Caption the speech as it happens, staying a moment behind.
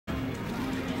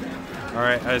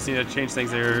Alright, I just need to change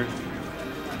things there.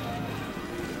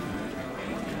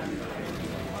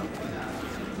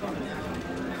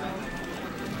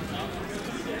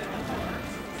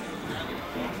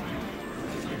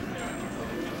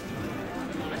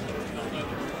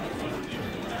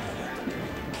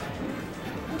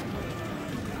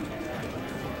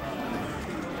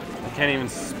 I can't even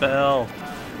spell.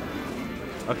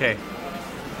 Okay.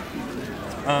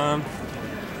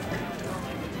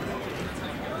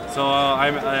 So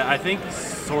I think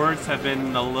swords have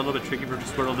been a little bit tricky for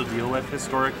Squirtle to deal with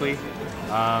historically.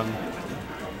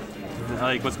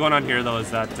 Like what's going on here though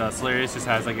is that Sylarius just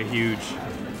has like a huge,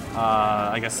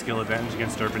 I guess, skill advantage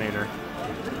against Derpinator.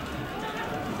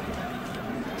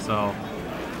 So.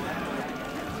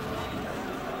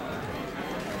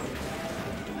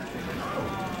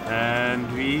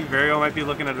 And we very well might be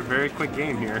looking at a very quick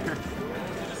game here.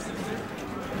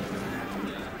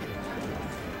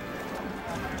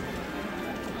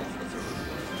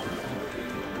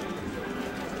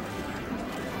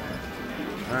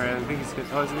 Alright, I think he's good.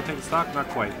 Oh, is he gonna take the stock? Not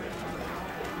quite.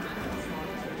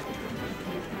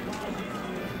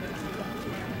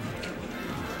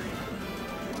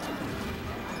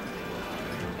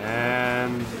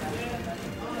 And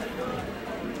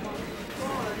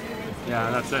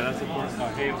yeah, that's it. That's the fourth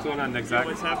stock. Hey, what's going on, Nick? Zach?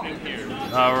 What's happening here?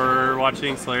 We're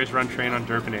watching Sylarius run train on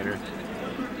Derpinator.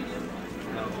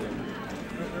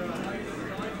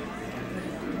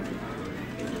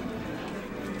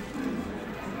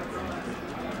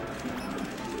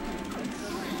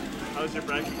 How's your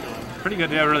bracket going? Pretty good,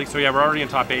 yeah, really. So yeah, we're already in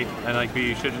top 8, and like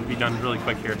we should be done really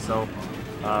quick here. So,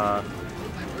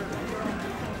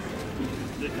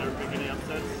 Did Derp make any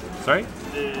upsets? sorry?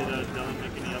 Did Dylan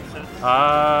make any upsets?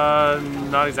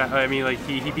 Not exactly. I mean, like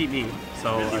he beat me.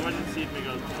 So Because he wasn't seeded to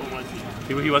go, or was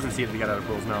he? he wasn't seeded to get out of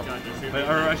pools. No. Gotcha. So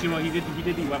Or actually, well, he did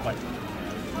beat Wet White.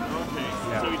 Okay.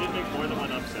 Yeah. So he did make more than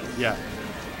one upset. Yeah,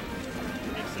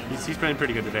 Makes sense. he's playing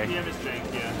pretty good today. PM is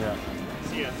jank, yeah. Yeah.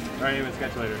 See ya. All right, anyways,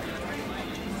 catch you later.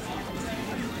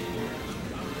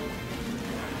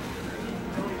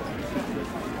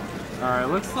 Alright,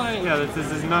 looks like, yeah,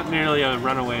 this is not nearly a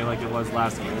runaway like it was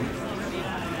last game.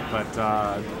 But,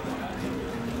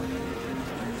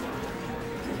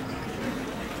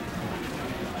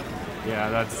 yeah,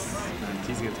 that's,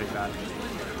 he's gonna take that.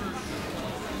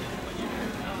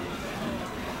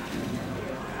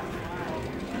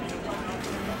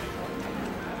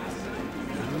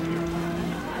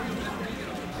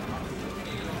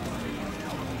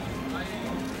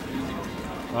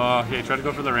 Oh, okay, try to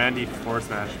go for the Randy forward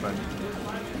smash, but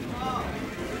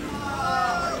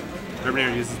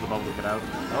Derpinator uses the bubble to get out.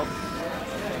 Oh.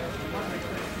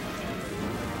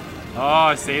 Oh,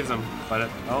 it saves him, but it,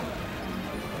 oh.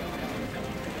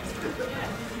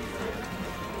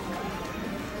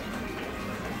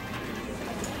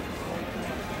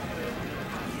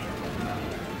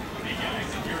 Hey guys,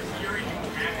 if you're here and you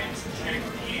haven't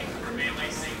checked in for melee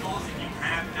singles, if you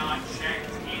have not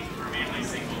checked in for melee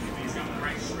singles, please go to the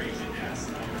registration desk.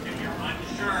 If you're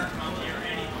unsure, come here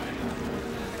anyway.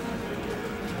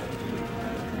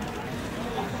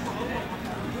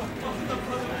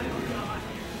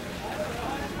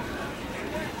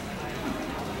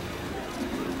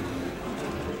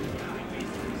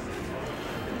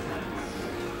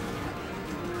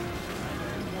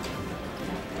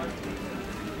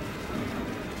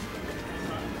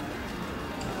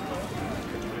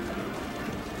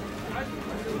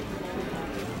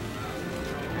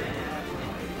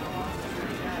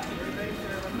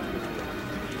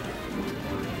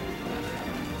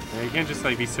 Yeah, you can't just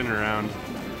like be sitting around.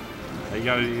 You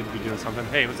gotta be doing something.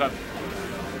 Hey, what's up?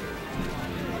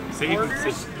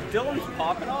 Quarters? Dylan's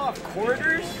popping off.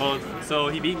 Quarters? Well, so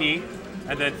he beat me,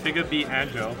 and then Figa beat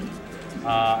Anjo,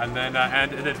 and then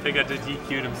Figa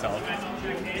DQ'd himself.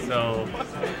 So,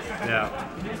 yeah,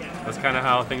 that's kind of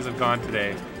how things have gone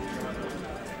today.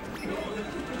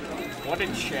 What a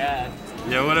Chad.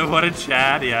 Yeah, what a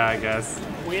Chad. Yeah, I guess.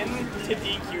 Win to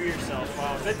DQ yourself.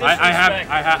 Wow. The disrespect. I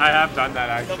have done that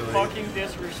actually. The fucking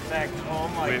disrespect. Oh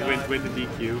my god. With the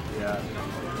DQ. Yeah.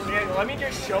 Yeah, let me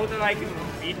just show that I can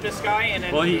beat this guy and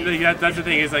then. Well, that's the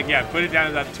thing is like, yeah, put it down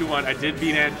to that 2-1. I did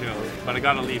beat Anjo, but I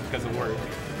got to leave because of work.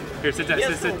 Here, sit down.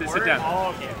 Sit down.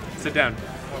 Oh, okay. Sit down.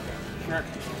 Okay. Sure.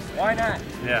 Why not?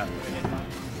 Yeah.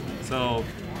 So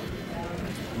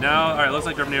now, all right. Looks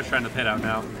like Derpinator's trying to pit out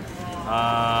now.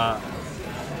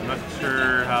 I'm not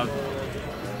sure how.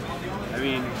 I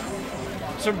mean,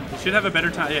 so he should have a better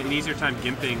time, an easier time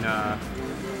gimping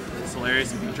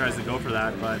Sylarius if he tries to go for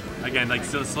that. But again, like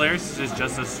Sylarius is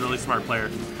just a really smart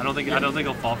player. I don't think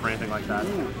he'll fall for anything like that.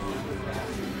 Ooh.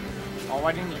 Oh,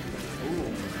 why didn't you?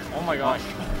 Ooh. Oh my gosh.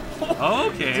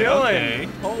 Okay, Dylan. okay.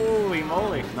 Holy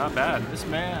moly. Not bad. This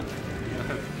man.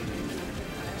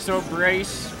 So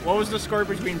Bryce, what was the score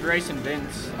between Bryce and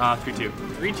Vince? 3-2.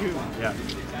 3-2. Yeah.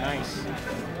 Nice.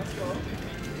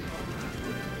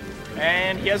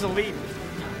 And he has a lead.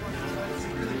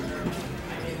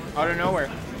 Out of nowhere.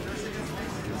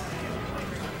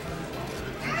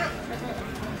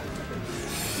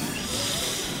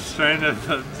 He's trying to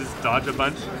just dodge a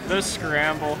bunch. The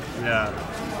scramble. Yeah.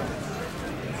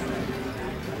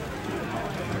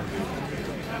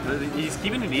 He's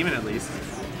keeping it even at least.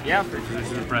 Yeah, for Which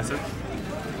is impressive.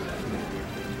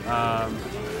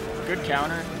 good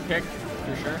counter pick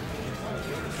for sure.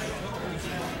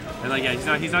 And like,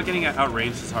 yeah, he's not getting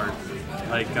outranged as hard.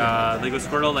 Like with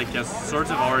Squirtle, like, yes, swords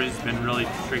have always been really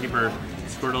tricky for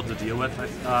Squirtle to deal with,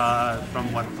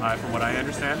 from what I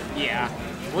understand. Yeah.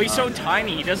 Well, he's so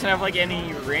tiny. He doesn't have like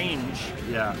any range.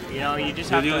 Yeah. You know, you just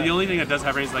have The to. only thing that does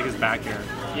have range is like his back air.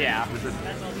 Yeah. Which is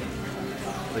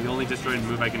the only destroyed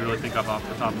move I can really think of off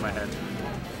the top of my head.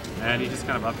 And he just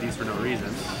kind of up these for no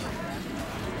reason.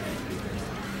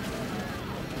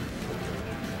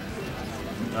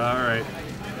 All right.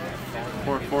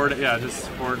 Just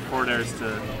forward airs to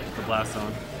the blast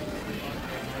zone.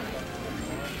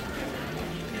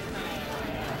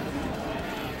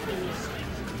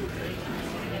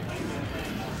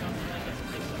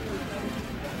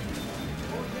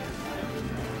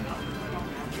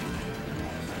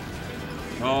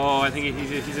 Oh, I think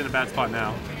he's in a bad spot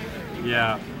now.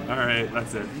 Yeah. All right,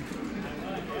 that's it.